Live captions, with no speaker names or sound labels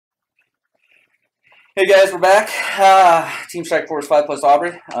Hey guys, we're back. Team Strike Force 5 plus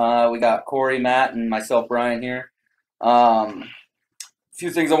Aubrey. We got Corey, Matt, and myself, Brian, here. A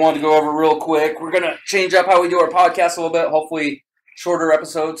few things I wanted to go over real quick. We're going to change up how we do our podcast a little bit. Hopefully, shorter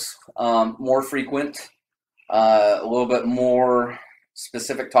episodes, more frequent, a little bit more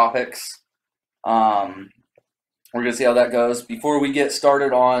specific topics. We're going to see how that goes. Before we get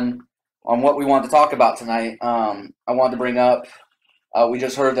started on what we want to talk about tonight, I wanted to bring up we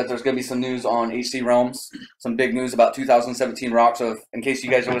just heard that there's going to be some news on HC Realms, some big news about 2017 Rock. So in case you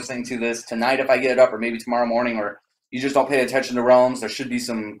guys are listening to this tonight, if I get it up, or maybe tomorrow morning, or you just don't pay attention to Realms, there should be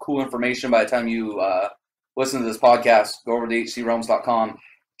some cool information by the time you listen to this podcast. Go over to hcrealms.com,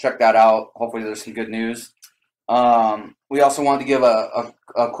 check that out. Hopefully there's some good news. We also wanted to give a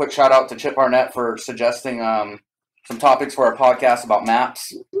quick shout out to Chip Barnett for suggesting some topics for our podcast about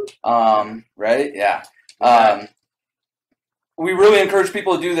maps. Right? Yeah. We really encourage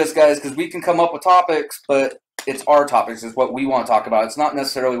people to do this, guys, because we can come up with topics, but it's our topics. It's what we want to talk about. It's not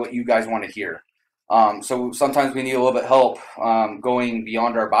necessarily what you guys want to hear. So sometimes we need a little bit of help going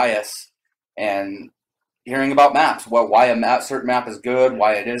beyond our bias and hearing about maps. Why a certain map is good,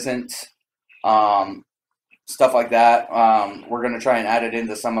 why it isn't, stuff like that. We're going to try and add it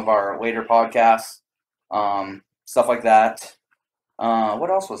into some of our later podcasts, stuff like that.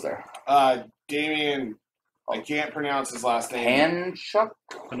 What else was there? Damien, I can't pronounce his last name. Hanchuk?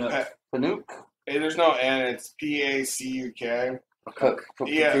 Panook? Hey, there's no N. It's P-A-C-U-K. Cook.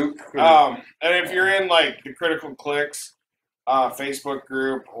 Yeah. And if you're in like the Critical Clicks Facebook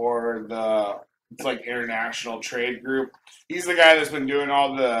group or it's like international trade group, he's the guy that's been doing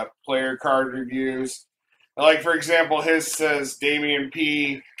all the player card reviews. Like for example, his says Damien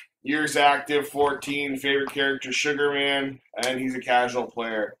P. Years active, 14, favorite character Sugarman, and he's a casual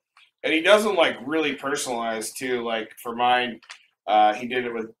player. And he does them like really personalized too. Like for mine, he did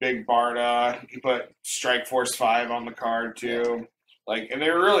it with Big Barda. He put Strike Force 5 on the card too. Like, and they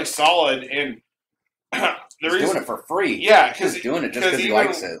were really solid. And he's doing it for free. Yeah, he's doing it just because he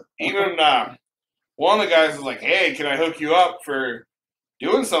likes it. Even one of the guys was like, "Hey, can I hook you up for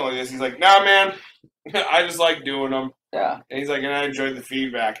doing something like this?" He's like, "Nah, man, I just like doing them." Yeah. And he's like, "And I enjoyed the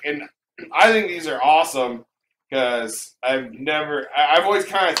feedback." And I think these are awesome. Because I've always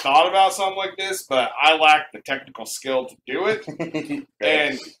kind of thought about something like this, but I lack the technical skill to do it.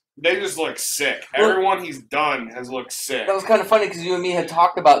 And they just look sick. Everyone he's done has looked sick. That was kind of funny because you and me had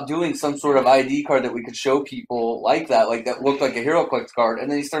talked about doing some sort of ID card that we could show people like that looked like a Heroclix card,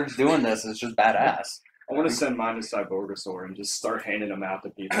 and then he starts doing this, and it's just badass. I want to send mine to Cyborgosaur and just start handing them out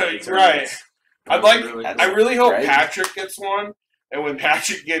to people. Right. I really hope great. Patrick gets one, and when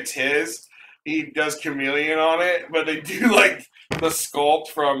Patrick gets his, he does chameleon on it, but they do like the sculpt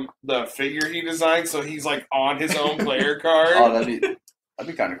from the figure he designed, so he's like on his own player card. Oh, that'd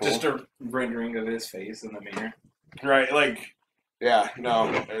be kind of cool. Just a rendering of his face in the mirror. Right, like, yeah,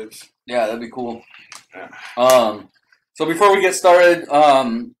 no, yeah, that'd be cool. Yeah. So before we get started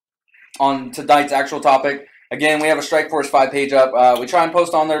on tonight's actual topic, again, we have a Strike Force 5 page up. We try and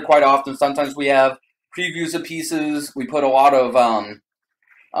post on there quite often. Sometimes we have previews of pieces. We put a lot of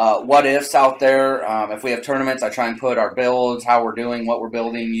what ifs out there. If we have tournaments, I try and put our builds, how we're doing, what we're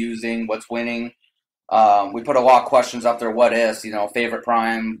building, using, what's winning. We put a lot of questions up there. What ifs, favorite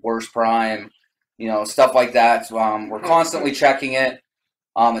prime, worst prime, stuff like that. We're constantly checking it.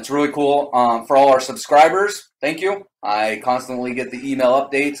 It's really cool. For all our subscribers, thank you. I constantly get the email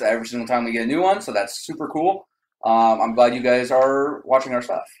updates every single time we get a new one, so that's super cool. I'm glad you guys are watching our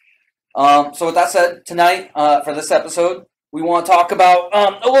stuff. So with that said, tonight, for this episode, we want to talk about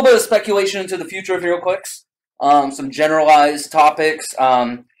a little bit of speculation into the future of Heroclix, some generalized topics,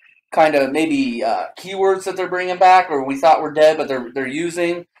 kind of maybe keywords that they're bringing back or we thought were dead but they're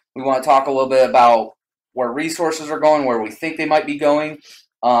using. We want to talk a little bit about where resources are going, where we think they might be going,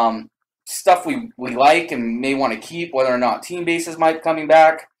 stuff we like and may want to keep, whether or not team bases might be coming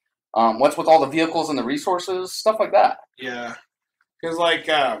back, what's with all the vehicles and the resources, stuff like that. Yeah, because like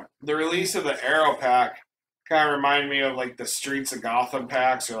the release of the Aero pack kind of reminded me of like the Streets of Gotham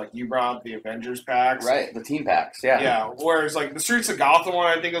packs, or like you brought up the Avengers packs. Right, the team packs, yeah. Yeah, whereas like the Streets of Gotham one,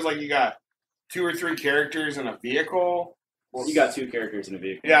 I think it was like you got 2 or 3 characters in a vehicle. Well, you got 2 characters in a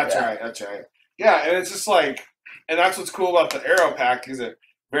vehicle. Yeah, that's right. Yeah, and it's just like, and that's what's cool about the Aero pack, is it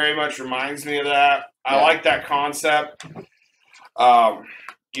very much reminds me of that. I like that concept. I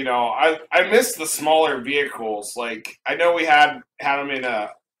miss the smaller vehicles. Like, I know we had them in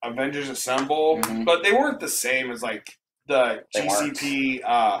Avengers Assemble, but they weren't the same as like the GCP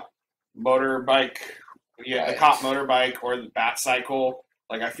motorbike, the cop motorbike or the Bat Cycle.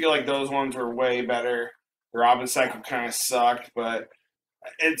 Like, I feel like those ones were way better. The Robin Cycle kind of sucked, but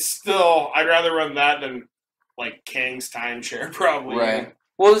it's still, I'd rather run that than like Kang's timeshare probably. Right.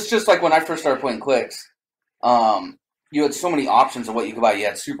 Well, it's just like when I first started playing Clicks, you had so many options of what you could buy. You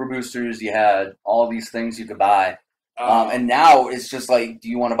had super boosters, you had all these things you could buy. And now it's just like, do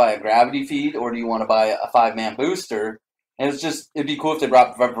you want to buy a gravity feed or do you want to buy a 5-man booster? And it's just, it'd be cool if they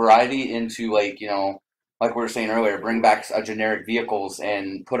brought variety into, like, you know, like we were saying earlier, bring back generic vehicles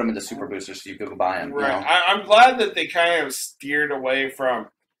and put them into super boosters so you could go buy them. Right. You know? I'm glad that they kind of steered away from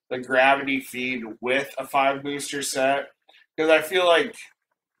the gravity feed with a 5 booster set, because I feel like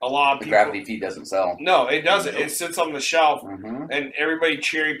a lot of The people. gravity feed doesn't sell. No, it doesn't. Nope. It sits on the shelf, Mm-hmm. and everybody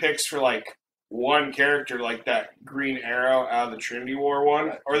cherry picks for like one character, like that Green Arrow out of the Trinity War one,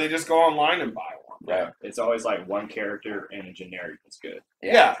 Right. or they just go online and buy one. Right. It's always like one character and a generic that's good.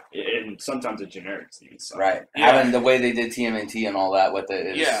 Yeah. And sometimes a generic even sucks. Right. Yeah. Having the way they did TMNT and all that with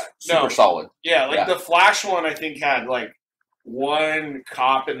it is super No. solid. Yeah, like Yeah. the Flash one, I think had like one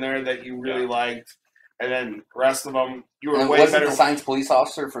cop in there that you really liked, and then the rest of them you were And way wasn't better. the science police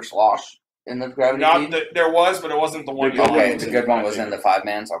officer for Slosh in the gravity Not feed? the, there was, but it wasn't the one. The you good Okay, liked. the good one was in the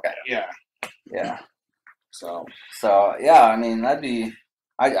 5-mans. Okay. Yeah. Yeah. So So yeah, I mean that'd be.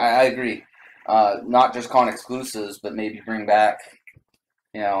 I agree. Not just con exclusives, but maybe bring back,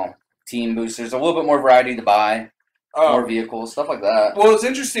 you know, team boosters, a little bit more variety to buy, more vehicles, stuff like that. well, it's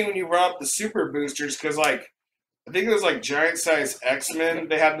interesting when you brought up the super boosters because, like, I think it was like giant size X-Men.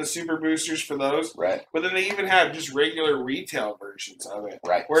 They had the super boosters for those, Right. but then they even had just regular retail versions of it,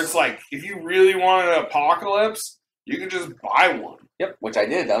 Right. where it's like if you really wanted an Apocalypse, you could just buy one. Yep, which I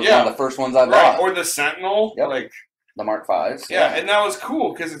did. That was Yeah. one of the first ones I Right, bought. or the Sentinel, Yep. like The Mark V's. yeah, and that was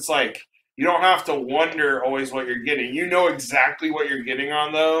cool because it's like you don't have to wonder always what you're getting. You know exactly what you're getting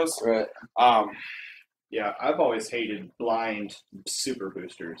on those. Right. Yeah, I've always hated blind super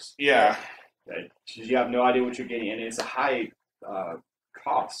boosters. Yeah, You have no idea what you're getting, and it's a high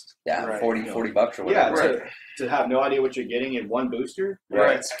cost. Yeah, Right. 40 bucks or Yeah, whatever. to have no idea what you're getting in one booster.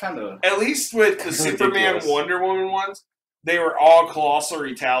 Right. It's kind of at least with the Superman, ridiculous. Wonder Woman ones, they were all colossal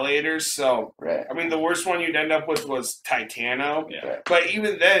retaliators. So Right. I mean, the worst one you'd end up with was Titano. Yeah. Right. But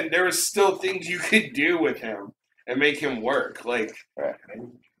even then, there was still things you could do with him and make him work. Like, Right.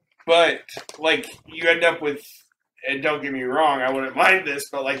 but like you end up with, and don't get me wrong, I wouldn't mind this,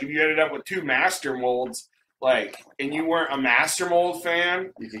 but like if you ended up with 2 master molds, like, and you weren't a master mold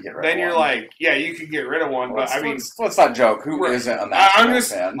fan, You could get rid then of you're one. like, yeah, you could get rid of one. Well, But I mean, let's not joke. Who Right. isn't a I'm Master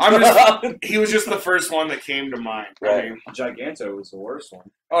just- fan? he was just the first one that came to mind. I Right. mean, Giganto was the worst one.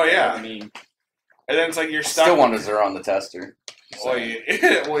 oh yeah, I mean, and then it's like you're I stuck. still want to zero on the tester. Well,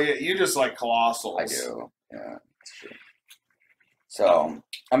 yeah, well, yeah, you just like colossals. I do. Yeah, that's true. So,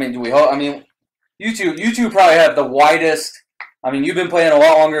 I mean, do we hope? I mean, you two probably have the widest. I mean, you've been playing a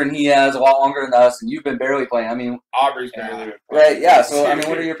lot longer than he has, a lot longer than us, and you've been barely playing. I mean, Aubrey's Yeah. barely. right? Yeah. So, I mean,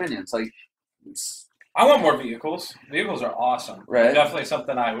 what are your opinions? Like, I want more vehicles. Vehicles are awesome. Right. Definitely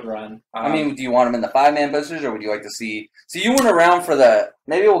something I would run. I mean, do you want them in the 5-man boosters, or would you like to see? So you went around for the.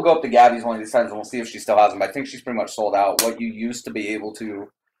 Maybe we'll go up to Gabby's one of these times, and we'll see if she still has them. But I think she's pretty much sold out. What you used to be able to,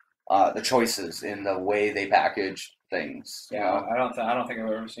 the choices in the way they package things. You know, I don't think I've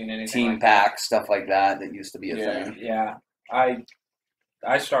ever seen anything. team like that. packs, stuff like that. That used to be a Yeah. thing. Yeah,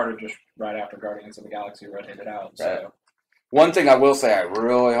 I started just right after Guardians of the Galaxy rotated out. So Right. One thing I will say, I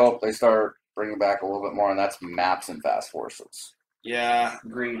really hope they start bringing back a little bit more, and that's maps and fast forces. Yeah,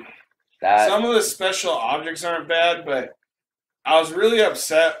 agreed. That some of the special objects aren't bad, but I was really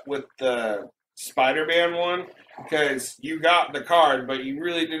upset with the Spider-Man one because you got the card, but you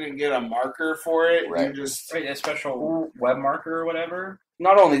really didn't get a marker for it. You Right. just Right, a special web marker or whatever.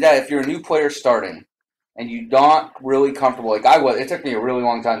 not only that, if you're a new player starting and you're not really comfortable, like I was, it took me a really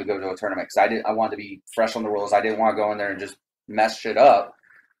long time to go to a tournament because I wanted to be fresh on the rules. I didn't want to go in there and just mess shit up.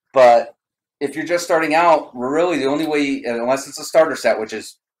 But if you're just starting out, really the only way, unless it's a starter set, which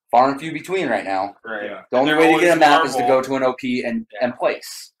is far and few between right now, right. Yeah. the only they're way to always get a map is to Marvel. go to an OP and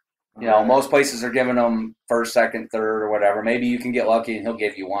place. You know, most places are giving them first, second, third, or whatever. Maybe you can get lucky and he'll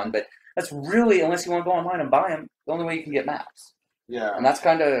give you one, but that's really, unless you want to go online and buy them, the only way you can get maps. Yeah. And that's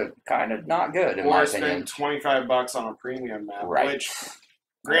kind of not good in my Or opinion. spend $25 on a premium map, Right. which,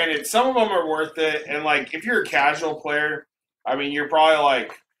 granted, some of them are worth it. And like, if you're a casual player, I mean, you're probably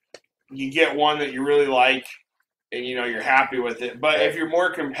like, you get one that you really like, and you know you're happy with it. But if you're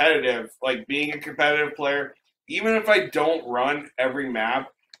more competitive, like being a competitive player, even if I don't run every map,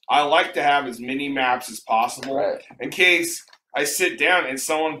 I like to have as many maps as possible Right. in case I sit down and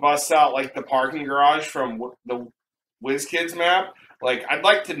someone busts out like the parking garage from the WizKids map. Like, I'd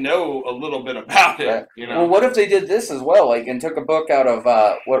like to know a little bit about it, Right. you know? Well, what if they did this as well, like, and took a book out of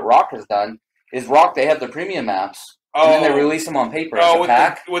what Rock has done? Is Rock, they have the premium maps, and then they release them on paper as a with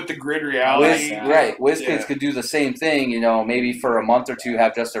pack. with the grid reality. WizKids could do the same thing, maybe for a month or two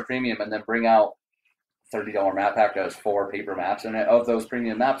have just their premium and then bring out $30 map pack that has 4 paper maps in it of those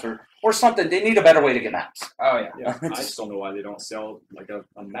premium maps or something. They need a better way to get maps. Oh, yeah. I just don't know why they don't sell like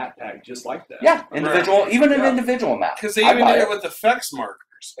a map pack just like that. Yeah, individual, even an individual map. Because they even did it with effects markers.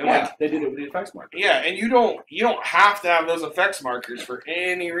 And they did it with the effects markers. Yeah, and you don't have to have those effects markers for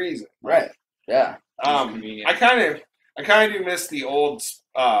any reason. Right. Yeah. I kind of do miss the old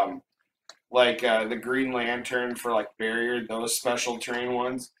the Green Lantern for like barrier, those special terrain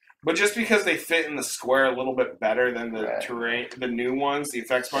ones. But just because they fit in the square a little bit better than the terrain, the new ones, the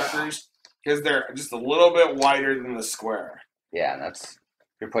effects markers, because they're just a little bit wider than the square. Yeah, and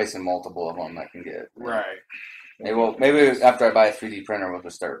you're placing multiple of them that can get right. Maybe after I buy a 3D printer, we'll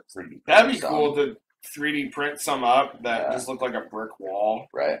just start 3D. That'd be cool to 3D print some up that just look like a brick wall.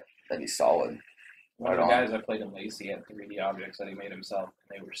 Right, that'd be solid. One of the guys I played in Lacey had 3D objects that he made himself.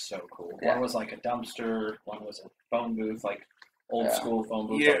 They were so cool. Yeah. One was like a dumpster. One was a phone booth, like old school phone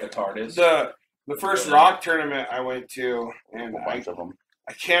booth like the TARDIS. The first rock tournament I went to, and a bunch of them.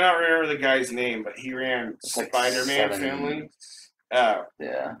 I cannot remember the guy's name, but he ran Spider-Man Family.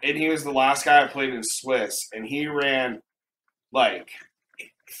 And he was the last guy I played in Swiss, and he ran like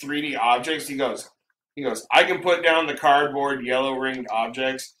 3D objects. He goes, I can put down the cardboard yellow ringed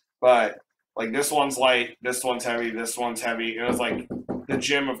objects, but like this one's light, this one's heavy, this one's heavy. It was like the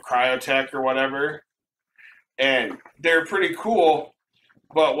gym of Cryotech or whatever. And they're pretty cool,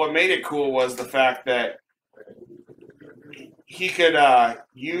 but what made it cool was the fact that he could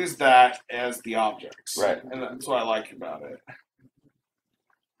use that as the objects. Right. And that's what I like about it.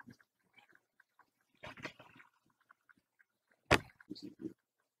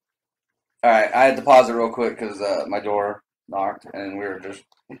 All right, I had to pause it real quick because my door knocked, and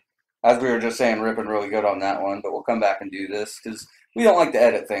as we were just saying, ripping really good on that one. But we'll come back and do this because we don't like to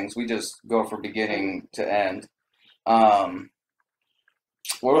edit things. We just go from beginning to end. What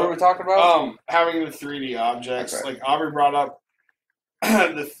were we talking about? Having the 3D objects. Right. Like Aubrey brought up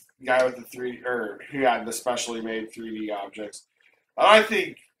the guy with the who had the specially made 3D objects. I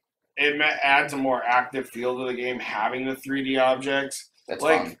think it adds a more active feel to the game having the 3D objects. That's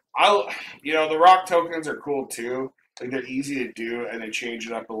like fun. The rock tokens are cool too. Like they're easy to do and they change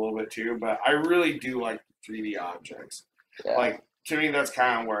it up a little bit too. But I really do like 3D objects. Yeah. Like to me, that's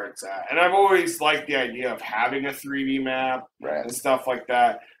kind of where it's at. And I've always liked the idea of having a 3D map and stuff like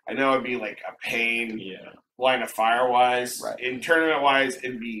that. I know it'd be like a pain, line of fire wise. Right. In tournament wise,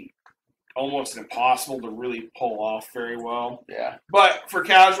 it'd be almost impossible to really pull off very well. Yeah. But for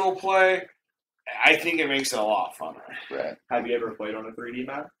casual play, I think it makes it a lot funner. Right. Have you ever played on a 3D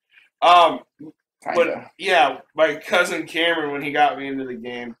map? But yeah, my cousin Cameron, when he got me into the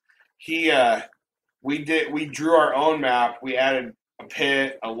game, we drew our own map. We added a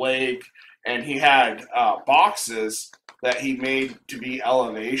pit, a lake, and he had boxes that he made to be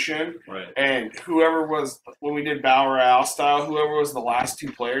elevation. Right. And when we did Battle Royale style, whoever was the last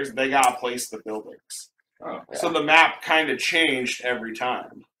 2 players, they got to place the buildings. Oh. So the map kind of changed every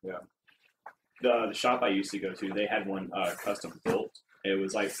time. Yeah. The shop I used to go to, they had one custom built. It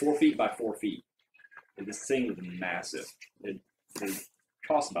was like 4 feet by 4 feet. And this thing was massive. It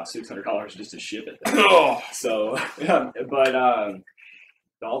cost about $600 just to ship it there. So, but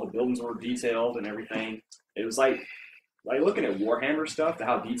all the buildings were detailed and everything. It was like looking at Warhammer stuff,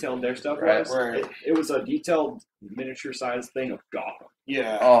 how detailed their stuff was. Right. It was a detailed miniature sized thing of Gotham.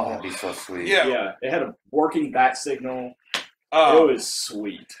 Yeah. Oh, that'd be so sweet. Yeah. It had a working bat signal. It was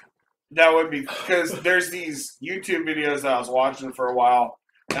sweet. That would be because there's these YouTube videos that I was watching for a while,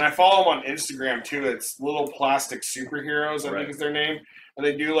 and I follow them on Instagram too. It's Little Plastic Superheroes, I think is their name, and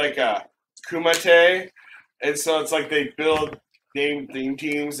they do like a Kumite, and so it's like they build game theme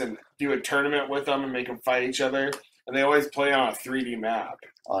teams and do a tournament with them and make them fight each other, and they always play on a 3D map.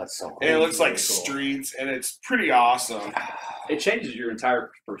 Oh, that's so cool. And it looks like streets, and it's pretty awesome. It changes your entire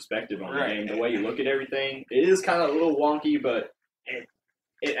perspective on the game, the way you look at everything. It is kind of a little wonky, but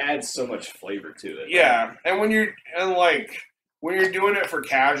it adds so much flavor to it. Yeah, and when you're doing it for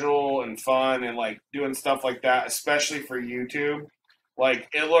casual and fun and like doing stuff like that, especially for YouTube, like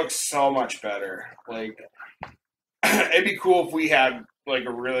it looks so much better. Like it'd be cool if we had like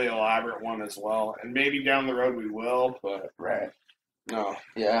a really elaborate one as well, and maybe down the road we will. But no,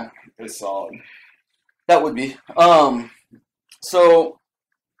 it's solid. That would be. So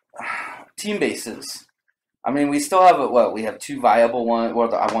team bases. I mean, we still have we have 2 viable ones.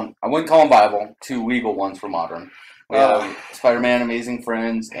 Well, I wouldn't call them viable. 2 legal ones for Modern. We have Spider-Man, Amazing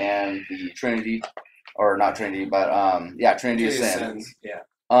Friends, and the Trinity, or not Trinity, but Trinity of Sin. Yeah.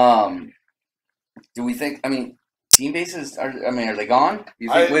 Do we think? I mean, team bases are they gone?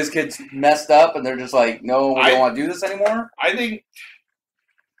 You think WizKids messed up and they're just like, no, we don't want to do this anymore? I think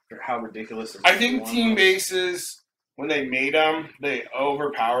how ridiculous. I think team bases, when they made them, they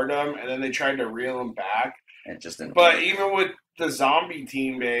overpowered them and then they tried to reel them back. It just didn't. But work. even with the zombie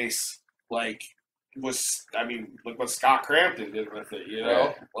team base, look what Scott Crampton did with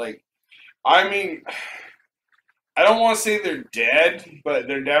it. Right. I don't want to say they're dead, but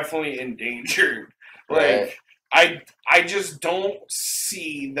they're definitely endangered. Right. I just don't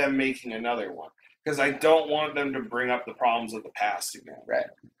see them making another one because I don't want them to bring up the problems of the past again. Right.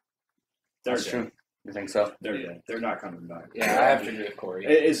 That's true. You think so? They're dead. They're not coming back. Yeah, I have to agree with Corey.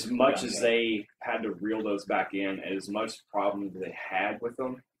 As much as they had to reel those back in, as much problems they had with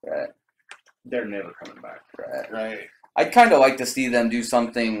them, right, they're never coming back. Right. I'd kind of like to see them do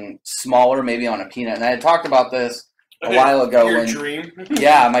something smaller, maybe on a peanut. And I had talked about this a while ago. Your dream?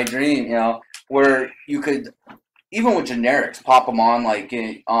 Yeah, my dream, where you could, even with generics, pop them on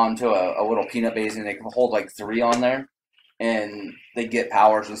onto a little peanut base and they can hold 3 on there. And they get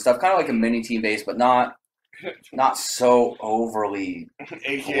powers and stuff, kind of like a mini team base, but not so overly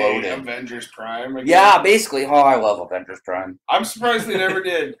AKA bloated. Avengers Prime. Again. Yeah, basically. Oh, I love Avengers Prime. I'm surprised they never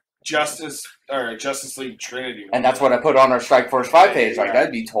did Justice League Trinity. And that's what I put on our Strike Force 5 page.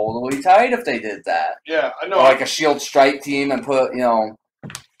 That'd be totally tight if they did that. Yeah, I know. Or a Shield Strike team and put, No,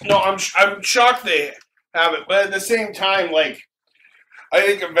 I'm shocked they have it, but at the same time, I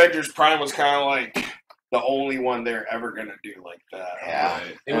think Avengers Prime was kind of the only one they're ever gonna do like that. Yeah,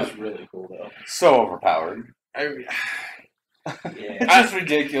 right. It was really cool though. So overpowered. Yeah, that's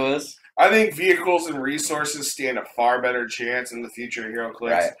ridiculous. I think vehicles and resources stand a far better chance in the future of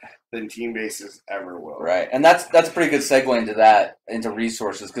Heroclix than team bases ever will. Right, and that's a pretty good segue into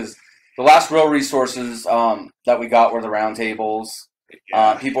resources, because the last real resources that we got were the round tables.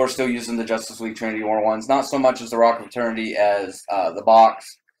 Yeah. People are still using the Justice League Trinity War ones, not so much as the Rock of Eternity as the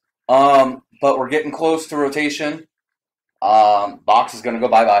box. But we're getting close to rotation. Box is going to go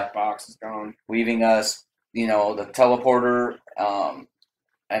bye-bye. Box is gone. Leaving us, the teleporter, and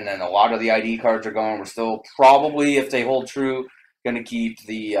then a lot of the ID cards are gone. We're still probably, if they hold true, going to keep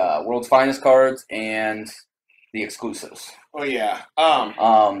the World's Finest cards and the exclusives. Oh, yeah.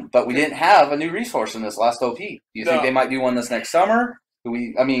 But we didn't have a new resource in this last OP. Do you think they might do one this next summer?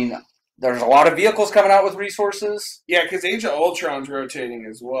 There's a lot of vehicles coming out with resources. Yeah, because Age of Ultron's rotating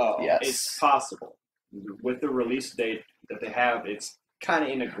as well. Yes. It's possible. With the release date that they have, it's kind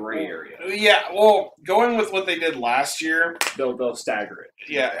of in a gray area. Yeah, well, going with what they did last year, they'll stagger it.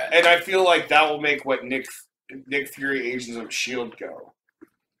 Yeah, and I feel like that will make what Nick Fury Agents of S.H.I.E.L.D. go.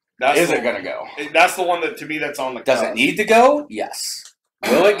 Is it going to go? That's the one that, to me, that's on the Does it need to go? Yes.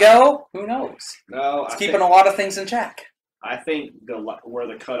 Will it go? Who knows? No, it's keeping a lot of things in check. I think where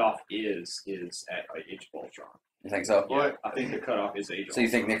the cutoff is at Age of Ultron. You think so? Yeah, I think the cutoff is Age of Ultron. So you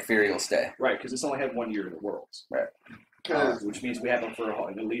think Nick Fury will stay? Right, because it's only had 1 year in the Worlds. Right. Which means we have them for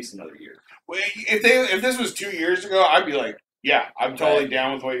at least another year. Well, if this was 2 years ago, I'd be like, yeah, I'm totally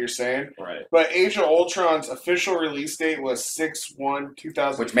down with what you're saying. Right. But Age of Ultron's official release date was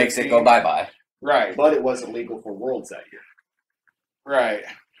 6/1/2015. Which makes it go bye-bye. Right. But it wasn't legal for Worlds that year. Right.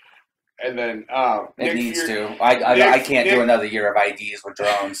 And then it needs to. I can't do another year of IDs with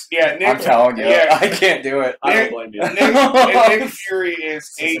drones. Yeah, I'm telling you, I can't do it. I don't blame you. Nick Fury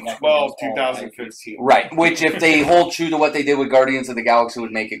is 8/12/2015. Right, which if they hold true to what they did with Guardians of the Galaxy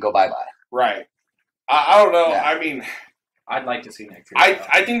would make it go bye-bye. Right. I don't know. Yeah. I'd like to see Nick Fury.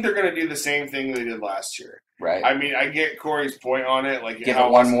 I think they're going to do the same thing they did last year. Right. I get Corey's point on it. Give it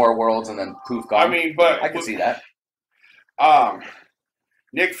one more Worlds and then poof, gone. But I can see that.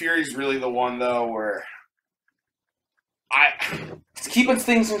 Nick Fury's really the one, though, where it's keeping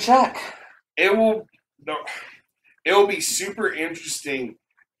things in check. It will be super interesting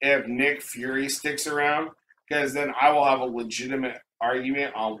if Nick Fury sticks around, because then I will have a legitimate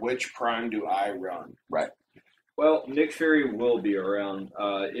argument on which Prime do I run. Right. Well, Nick Fury will be around.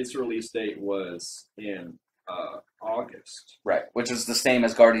 Its release date was in August. Right, which is the same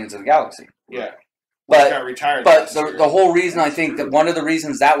as Guardians of the Galaxy. Yeah. But got retired. But the whole reason I think that one of the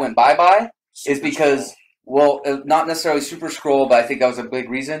reasons that went bye-bye is because, not necessarily Super Scroll, but I think that was a big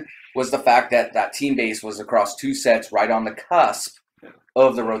reason, was the fact that that team base was across 2 sets right on the cusp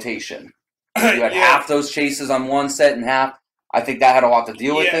of the rotation. You had half those chases on one set and half. I think that had a lot to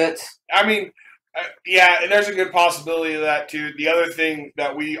deal with it. And there's a good possibility of that, too. The other thing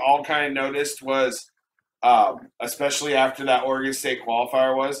that we all kind of noticed was, especially after that Oregon State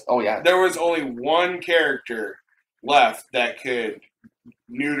qualifier was, oh yeah, there was only one character left that could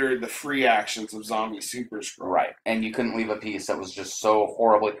neutered the free actions of Zombie Super Scroll. Right, and you couldn't leave a piece that was just so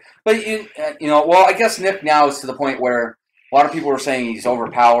horribly. But well, I guess Nick now is to the point where a lot of people are saying he's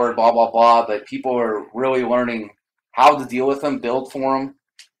overpowered, blah blah blah. But people are really learning how to deal with him, build for him.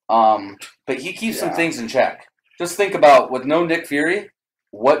 But he keeps some things in check. Just think about with no Nick Fury,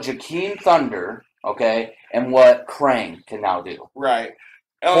 what Jakeem Thunder, okay, and what Krang can now do. Right.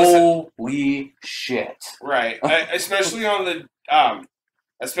 Holy shit! Right, especially on the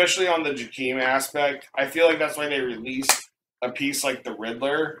Jakeem aspect. I feel like that's why they released a piece like the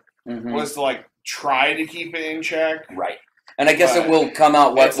Riddler was to like try to keep it in check. Right, and I guess it will come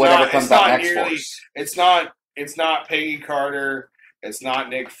out whatever comes out next. It's not Peggy Carter. It's not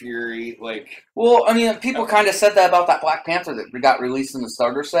Nick Fury. Like, well, I mean, people kind of said that about that Black Panther that got released in the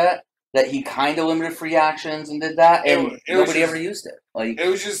starter set. That he kind of limited free actions and did that, and nobody ever used it. Like it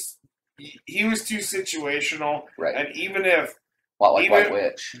was just he was too situational, right? And even if White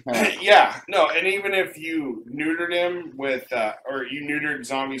Witch, yeah, no, and even if you neutered him with or you neutered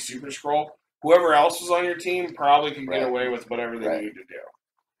Zombie Super Scroll, whoever else was on your team probably could get away with whatever they needed to do.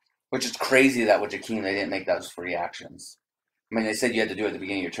 Which is crazy that with Jakeem they didn't make those free actions. I mean, they said you had to do it at the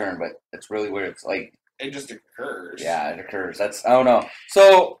beginning of your turn, but it's really weird. It's like it just occurs. Yeah, it occurs. I don't know.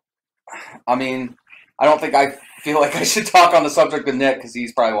 So. I mean, I don't think I feel like I should talk on the subject with Nick because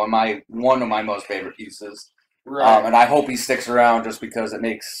he's probably one of my most favorite pieces. Right. And I hope he sticks around just because it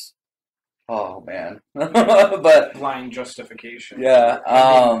makes. Oh man, but blind justification. Yeah.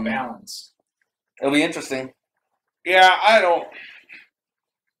 Balance. It'll be interesting. Yeah, I don't.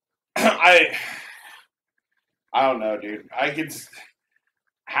 I don't know, dude.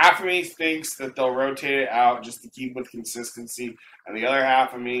 Half of me thinks that they'll rotate it out just to keep with consistency, and the other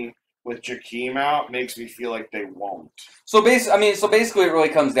half of me, with Jakeem out, makes me feel like they won't. So basically, what it really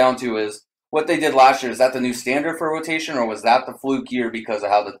comes down to is what they did last year. Is that the new standard for rotation, or was that the fluke year because of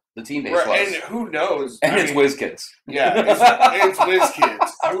how the team base was? And who knows? And it's WizKids. Yeah, it's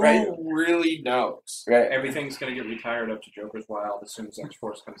WizKids. Who really knows? Right. Everything's going to get retired up to Joker's Wild as soon as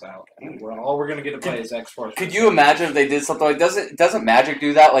X-Force comes out. And all we're going to get to play is X-Force. Could you imagine if they did something like doesn't Magic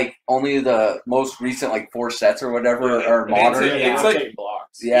do that? Like only the most recent 4 sets or whatever are modern. It's like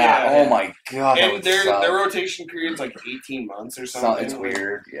blocks. Yeah. Oh my god. And their rotation period's like 18 months or something. It's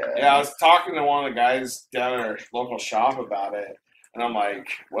weird. Yeah. Yeah, I was talking to one of the guys down at our local shop about it, and I'm like,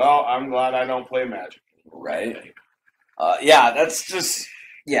 well, I'm glad I don't play Magic. Right. Yeah, that's just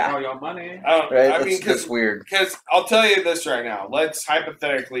all your money. Right? I mean, that's weird. Because I'll tell you this right now. Let's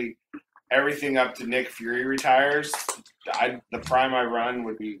hypothetically everything up to Nick Fury retires. The prime I run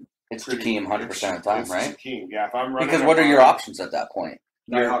would be it's Jakeem 100% of the time, right? Jakeem, yeah. If I'm running, because what are your options at that point?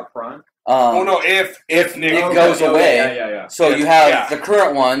 Nighthawk Prime. No, if Nick goes away, yeah. So you have the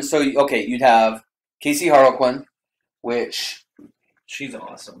current one. So you'd have Casey Heroclix, which she's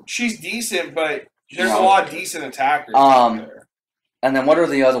awesome. She's decent, but there's a lot of decent attackers. And then what are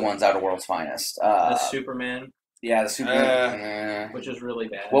the other ones out of World's Finest? The Superman. Yeah, the Superman, which is really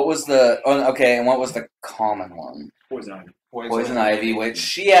bad. What was the and what was the common one? Poison Ivy, which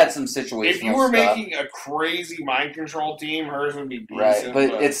she had some situations. If you were making a crazy mind control team, hers would be decent. Right,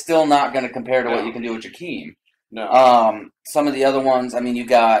 but it's still not going to compare to what you can do with Jakeem. No. Some of the other ones, I mean, you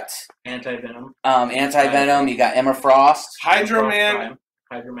got Anti-Venom. You got Emma Frost. Hydro-Man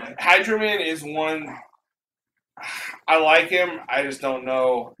is one. I like him. I just don't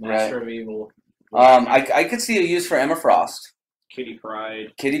know. Master of Evil. I could see a use for Emma Frost. Kitty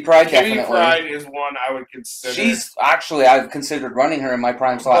Pryde. Definitely. Kitty Pryde is one I would consider. I've considered running her in my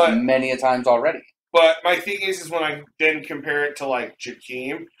prime slot many a times already. But my thing is when I then compare it to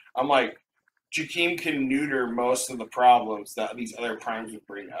Jakeem, I'm like, Jakeem can neuter most of the problems that these other primes would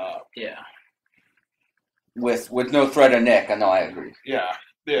bring up. Yeah. With no threat of Nick, I know I agree. Yeah.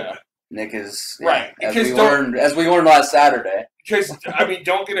 Nick is right as we learned last Saturday. Because I mean,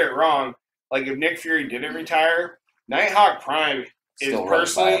 don't get it wrong. If Nick Fury didn't retire, Nighthawk Prime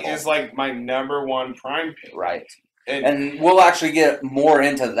is like my number one prime pick. Right. And we'll actually get more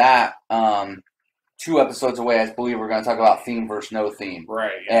into that 2 episodes away. I believe we're going to talk about theme versus no theme.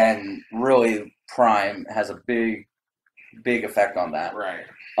 Right. Yeah. And really, Prime has a big effect on that. Right.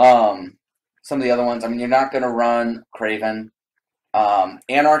 Some of the other ones, I mean, you're not going to run Craven.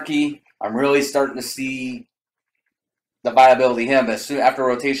 Anarchy, I'm really starting to see the viability of him, but soon after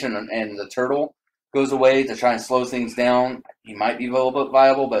rotation and the turtle goes away to try and slow things down, he might be a little bit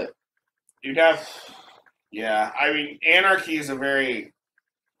viable, but you'd have, I mean, Anarchy is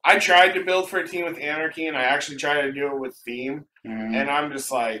I tried to build for a team with Anarchy, and I actually tried to do it with Theme, And I'm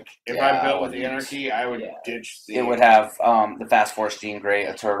just like, if Yeah, I built with wouldn't. Anarchy, I would ditch the. It would have the Fast Force Gene Gray,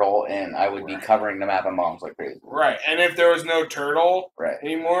 a turtle, and I would be covering the map in bombs like crazy. Right, and if there was no turtle Right.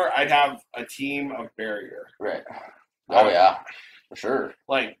 anymore, I'd have a team of barrier. Right. Oh yeah, for sure.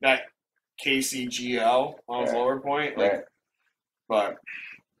 Like that KCGL on his lower point. Like, Right. But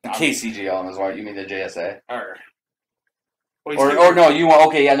The KCGL is what you mean, the JSA? Or no, you want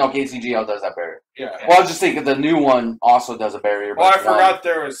okay? Yeah, no, KCGL does that barrier. Yeah. Well, I was just thinking the new one also does a barrier. Well, I forgot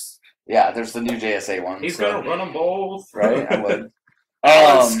there was. Yeah, there's the new JSA one. He's gonna run them both, right? I would.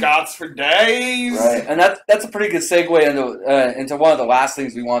 Scots for days. Right, and that's a pretty good segue into one of the last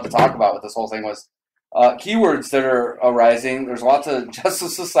things we wanted to talk about with this whole thing was keywords that are arising. There's lots of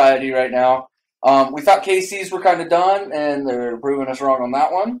Justice Society right now. We thought KCs were kind of done, and they're proving us wrong on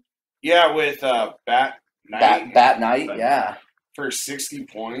that one. Yeah, with Bat Knight. Bat Knight, yeah. For 60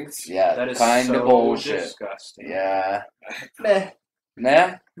 points. Yeah, that is kind of so bullshit. Disgusting. Yeah. Meh.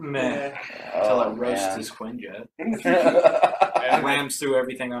 Meh. Until it roasts his Quinjet. And slams through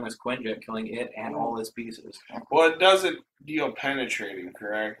everything on his Quinjet, killing it and all his pieces. Well, it doesn't deal penetrating,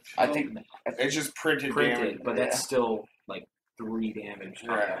 correct? I think it's just printed damage. But that's still like 3 damage.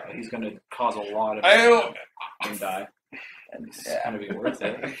 Right. He's going to cause a lot of damage and die. And it's going to be worth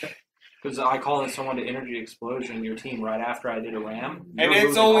it. Because I call it someone to energy explosion your team right after I did a ram. And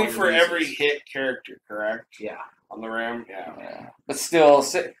it's only for every hit character, correct? Yeah. On the ram, yeah. But still,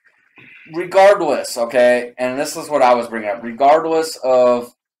 regardless, okay, and this is what I was bringing up, regardless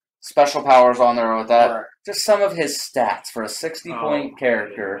of special powers on there with that, right. Just some of his stats for a 60-point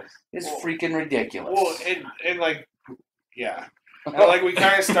character is freaking ridiculous. Well, and like, yeah. And like we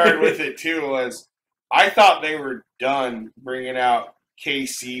kind of started with it, too, was I thought they were done bringing out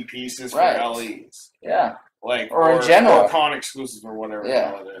KC pieces for LEs. Yeah. Like, or in general. Or con exclusives or whatever the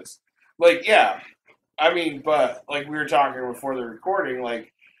hell it is. Like, yeah. I mean, but like we were talking before the recording,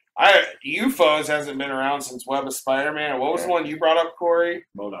 like UFOs hasn't been around since Web of Spider-Man. What was the one you brought up, Corey?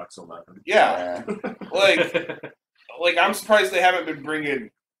 Modoc's 11. Yeah. like I'm surprised they haven't been bringing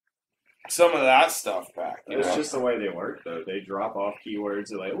some of that stuff back. It's just the way they work, though. They drop off keywords.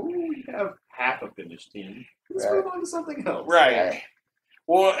 They're like, "Ooh, you have half a finished team. Let's move on to something else." Right.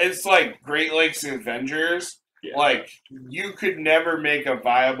 Well, it's like Great Lakes Avengers. Yeah. Like, you could never make a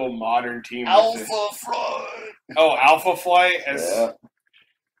viable modern team. Alpha Flight. Oh, Alpha Flight as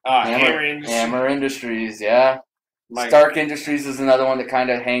Hammer Industries, yeah. Like, Stark Industries is another one that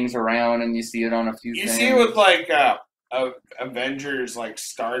kind of hangs around, and you see it on a few. You see it with like Avengers, like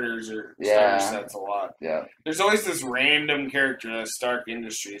starters or starter sets a lot. Yeah. There's always this random character that's Stark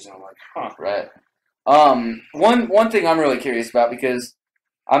Industries, and I'm like, huh. Right. One thing I'm really curious about because,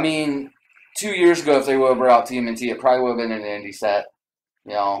 I mean. 2 years ago, if they would have brought out TMNT, it probably would have been an indie set.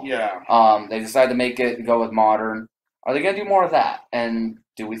 You know? Yeah. They decided to make it go with modern. Are they going to do more of that? And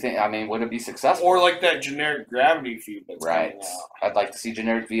do we think, I mean, would it be successful? Or like that generic gravity feed that's coming out. I'd like to see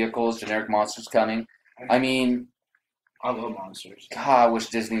generic vehicles, generic monsters coming. I mean. I love monsters. God, I wish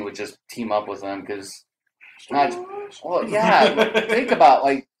Disney would just team up with them because. Well, yeah. Think about,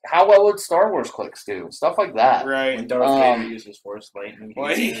 like, how well would Star Wars clicks do? Stuff like that. Right. When Darth Vader uses Force Lightning,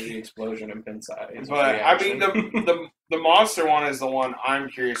 the explosion and pin size. But, I mean, the monster one is the one I'm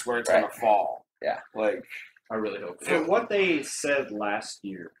curious where it's going to fall. Yeah. Like, I really hope so. What they said last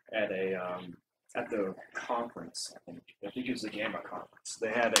year at the conference, I think it was the Gamma conference, they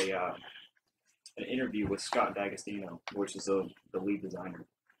had an interview with Scott D'Agostino, which is the lead designer.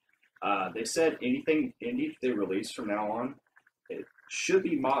 They said anything indie they release from now on, it should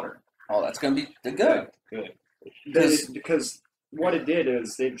be modern. Oh, that's going to be good. Good. Because what it did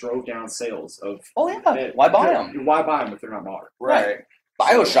is they drove down sales of. Oh, yeah. Why buy them? Why buy them if they're not modern? Right.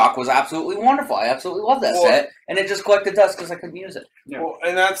 BioShock was absolutely wonderful. I absolutely love that set. And it just collected dust because I couldn't use it. Yeah. Well,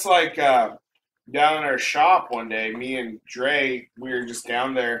 and that's like down in our shop one day, me and Dre, we were just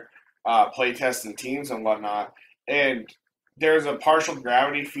down there play testing teams and whatnot. And there's a partial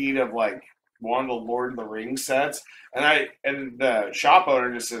gravity feed of like one of the Lord of the Rings sets, and the shop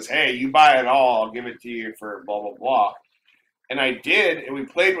owner just says, "Hey, you buy it all, I'll give it to you for blah blah blah." And I did, and we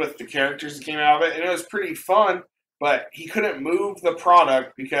played with the characters that came out of it, and it was pretty fun. But he couldn't move the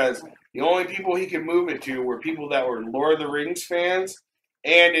product because the only people he could move it to were people that were Lord of the Rings fans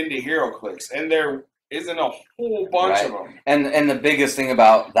and into Heroclix, and there isn't a whole bunch of them. And the biggest thing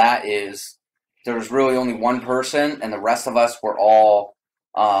about that is there was really only one person, and the rest of us were all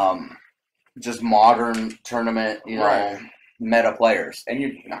just modern tournament, meta players. And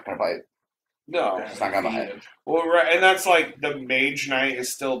you're not going to buy it. No. It's not going to buy it. Well, right, and that's like the Mage Knight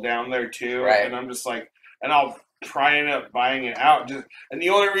is still down there too. Right. And I'm just like, and I'll probably ended up buying it out. And the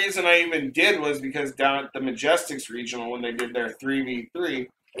only reason I even did was because down at the Majestics Regional, when they did their 3v3,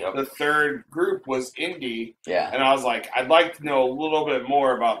 the third group was indie. Yeah. And I was like, I'd like to know a little bit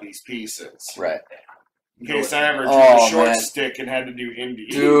more about these pieces. Right. In case I ever drew the short stick and had to do indie.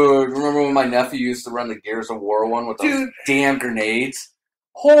 Dude, remember when my nephew used to run the Gears of War one with those damn grenades?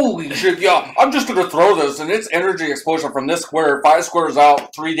 Holy shit, yeah, I'm just gonna throw this and it's energy explosion from this square, 5 squares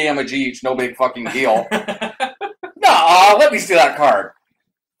out, 3 damage each, no big fucking deal. Nah, let me see that card.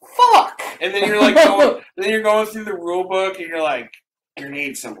 Fuck. And then you're like going through the rule book and you're like,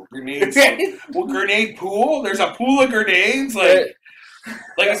 grenade symbol, grenade symbol. Well, grenade pool? There's a pool of grenades? Like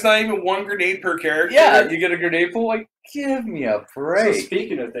it's not even one grenade per character? Yeah, you get a grenade pool? Like, give me a break. So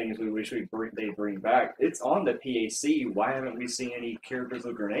speaking of things we wish they bring back, it's on the PAC. Why haven't we seen any characters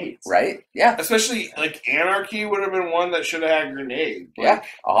with grenades? Right? Yeah. Especially, like, Anarchy would have been one that should have had grenade. Yeah,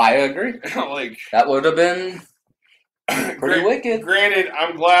 I agree. Like that would have been pretty wicked. Granted,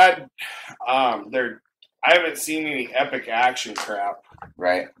 I'm glad I haven't seen any epic action crap.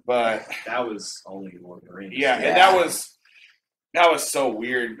 Right. But that was only Lord of the Rings. Yeah, and that was so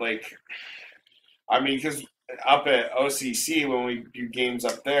weird. Like, I mean, because up at OCC, when we do games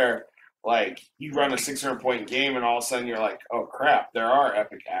up there, like, you run a 600-point game, and all of a sudden you're like, oh, crap, there are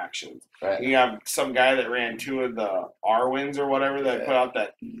epic actions. Right. You have some guy that ran 2 of the R-Wins or whatever that put out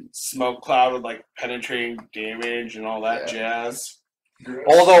that smoke cloud with, like, penetrating damage and all that jazz.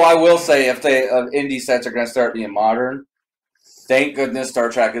 Although I will say, if they indie sets are going to start being modern, thank goodness Star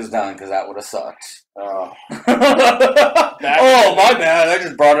Trek is done, because that would have sucked. Oh. Oh, my bad. I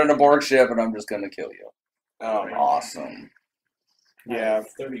just brought in a Borg ship, and I'm just going to kill you. Oh, awesome. Yeah,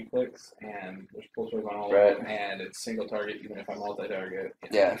 30 clicks, and there's pull choice on all of them, and it's single target, even if I multi-target.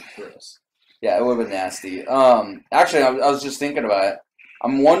 Yeah. Gross. Yeah, it would have been nasty. Actually, I was just thinking about it.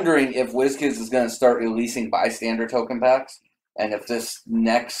 I'm wondering if WizKids is going to start releasing bystander token packs, and if this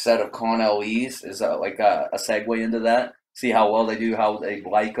next set of Con LEs is like a segue into that. See how well they do, how they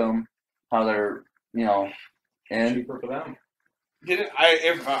like them, how they're, and cheaper for them.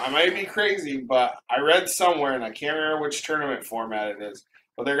 I might be crazy, but I read somewhere, and I can't remember which tournament format it is,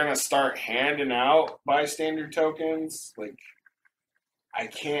 but they're going to start handing out bystander tokens. Like, I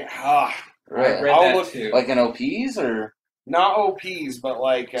can't. Right. I read that too. Like an OPs or not OPs, but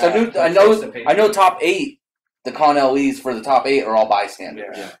like. So I know top 8. The Con LEs for the top 8 are all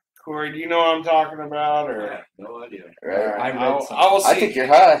bystanders. Yeah. Corey, do you know what I'm talking about? Or I have no idea. Right. I will see. I think you're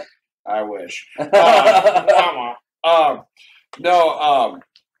high. I wish. No,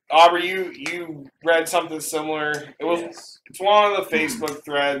 Aubrey, you read something similar. It's one of the Facebook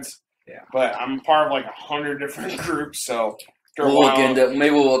threads. Yeah. But I'm part of like 100 different groups, so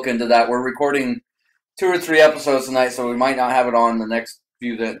maybe we'll look into that. We're recording 2 or 3 episodes tonight, so we might not have it on the next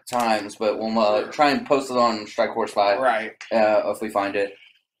few times, but we'll try and post it on Strike Force 5. Right. If we find it.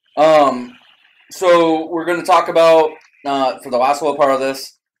 So we're going to talk about, for the last little part of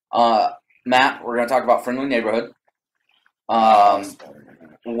this, map, we're going to talk about Friendly Neighborhood.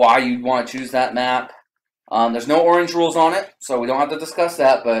 Why you'd want to choose that map. There's no orange rules on it, so we don't have to discuss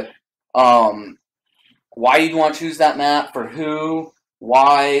that, but why you'd want to choose that map, for who,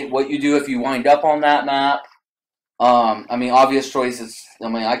 why, what you do if you wind up on that map. I mean, obvious choices. I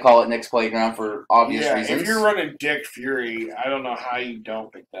mean, I call it Nick's Playground for obvious reasons. If you're running Dick Fury, I don't know how you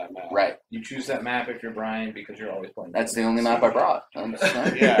don't pick that map. Right. You choose that map if you're Brian because you're always playing. That's the only map I brought.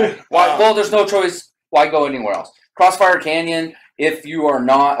 Yeah. Why? Well, there's no choice. Why go anywhere else? Crossfire Canyon, if you are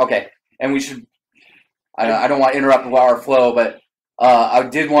not... Okay, and we should... I don't want to interrupt our flow, but I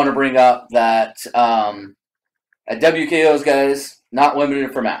did want to bring up that at WKO's, guys, not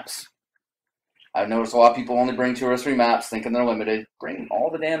limited for maps. I've noticed a lot of people only bring 2 or 3 maps thinking they're limited. Bring all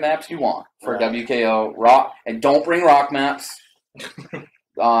the damn maps you want for WKO. Rock, and don't bring rock maps.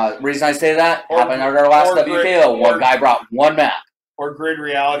 Reason I say that, happened at our last WKO. One guy brought 1 map. Or grid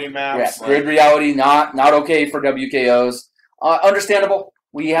reality maps. Yeah, grid reality, not okay for WKOs. Understandable.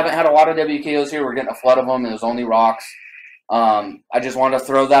 We haven't had a lot of WKOs here. We're getting a flood of them. It was only rocks. I just wanted to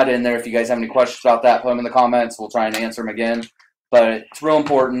throw that in there. If you guys have any questions about that, put them in the comments. We'll try and answer them again. But it's real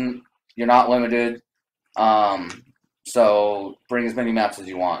important. You're not limited. So bring as many maps as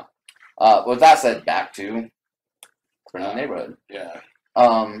you want. With that said, back to Friendly Neighborhood. Yeah.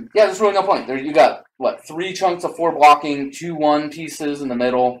 There's really no point. There you got, 3 chunks of 4 blocking, 2 1 pieces in the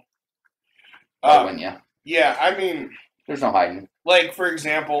middle. Wouldn't you? Yeah, I mean... There's no hiding. Like, for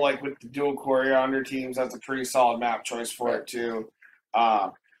example, like with the dual Coriander teams, that's a pretty solid map choice for it, too.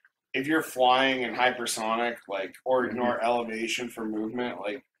 If you're flying in hypersonic, or ignore elevation for movement,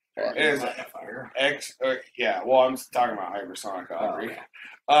 it is fire. I'm talking about hypersonic, Aubrey.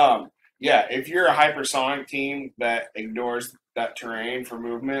 Yeah, if you're a hypersonic team that ignores that terrain for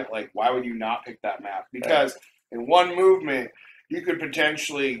movement, like why would you not pick that map? Because in one movement, you could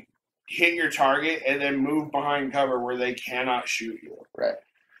potentially hit your target and then move behind cover where they cannot shoot you. Right.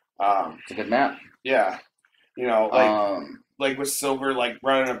 It's a good map. Yeah. You know, like with Silver, like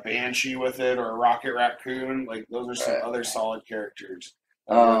running a Banshee with it or a Rocket Raccoon, like those are some other solid characters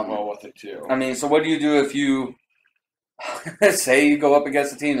that work well with it too. I mean, so what do you do if you say you go up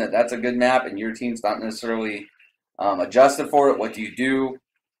against a team that's a good map and your team's not necessarily adjusted for it? What do you do?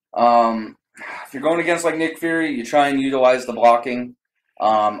 If you're going against like Nick Fury, you try and utilize the blocking.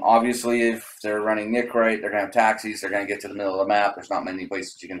 Obviously, if they're running Nick right, they're going to have taxis. They're going to get to the middle of the map. There's not many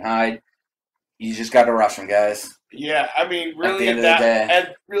places you can hide. You just got to rush them, guys. Yeah, I mean, really, at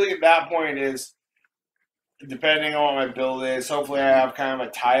that point is depending on what my build is. Hopefully, I have kind of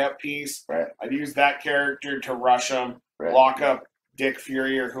a tie-up piece. Right. I'd use that character to rush them, Right. lock up Dick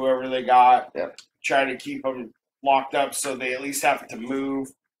Fury or whoever they got. Yep. Try to keep them locked up so they at least have to move,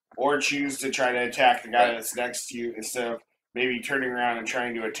 or choose to try to attack the guy that's next to you instead of maybe turning around and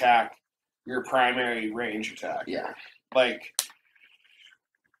trying to attack your primary range attack. Yeah. Like,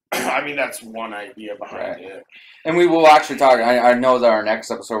 I mean, that's one idea behind it. And we will actually talk. I know that our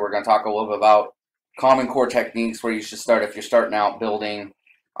next episode we're going to talk a little bit about common core techniques where you should start if you're starting out building,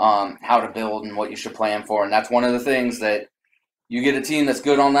 how to build and what you should plan for. And that's one of the things that you get a team that's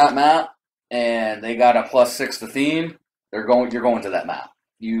good on that map and they got a +6 to theme. You're going to that map.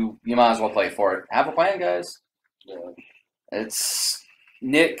 You might as well play for it. Have a plan, guys. Yeah. It's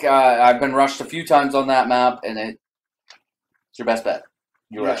Nick. I've been rushed a few times on that map, and it's your best bet.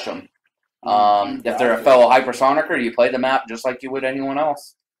 You rush them. If they're a fellow hypersonicer, you play the map just like you would anyone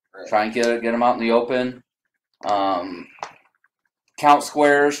else. Right. Try and get them out in the open. Count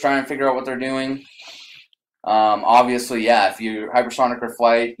squares. Try and figure out what they're doing. Obviously, yeah. If you're hypersonic or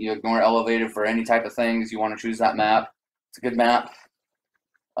flight, you ignore elevated for any type of things. You want to choose that map. It's a good map.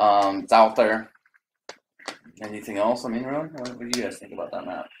 It's out there. Anything else? I mean, really? What do you guys think about that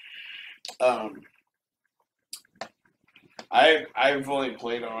map? I've only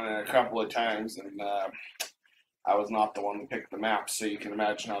played on it a couple of times, and I was not the one to pick the map, so you can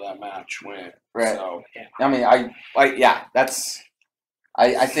imagine how that match went. Right. So, I mean,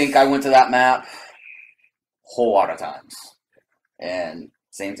 I think I went to that map a whole lot of times, and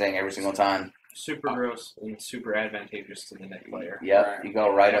same thing every single time. Super gross and super advantageous to the Nick player. Yep, Right. you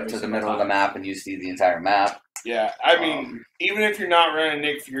go right up to the middle of the map and you see the entire map. yeah, I mean, even if you're not running a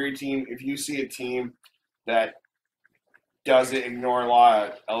Nick Fury team, if you see a team that doesn't ignore a lot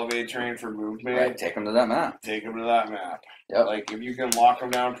of elevated terrain for movement, Right, take them to that map. take them to that map. Yep. Like, if you can lock them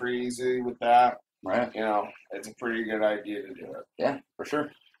down pretty easily with that, Right. you know, it's a pretty good idea to do it. Yeah, for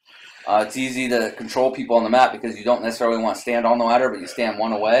sure. It's easy to control people on the map because you don't necessarily want to stand on the ladder, but you stand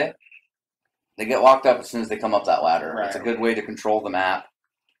one away. They get locked up as soon as they come up that ladder. Right. It's a good way to control the map.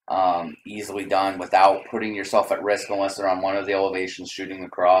 Easily done without putting yourself at risk unless they're on one of the elevations shooting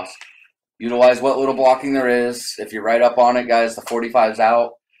across. Utilize what little blocking there is. If you're right up on it, guys, the 45's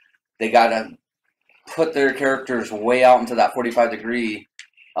out. They got to put their characters way out into that 45 degree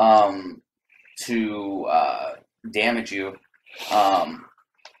to damage you.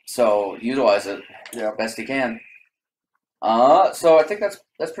 So utilize it best you can. So I think that's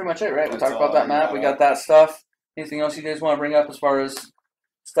pretty much it, right? We That's talked about all that I map. got. We got that stuff. Anything else you guys want to bring up as far as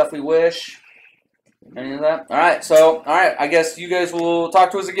stuff we wish? Any of that? All right. I guess you guys will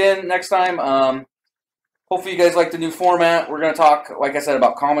talk to us again next time. Hopefully you guys like the new format. We're going to talk, like I said,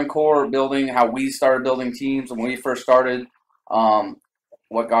 about Common Core building, how we started building teams when we first started,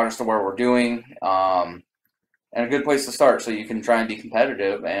 what got us to where we're doing, and a good place to start so you can try and be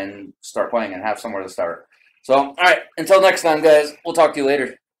competitive and start playing and have somewhere to start. So, all right, until next time, guys, we'll talk to you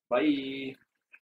later. Bye.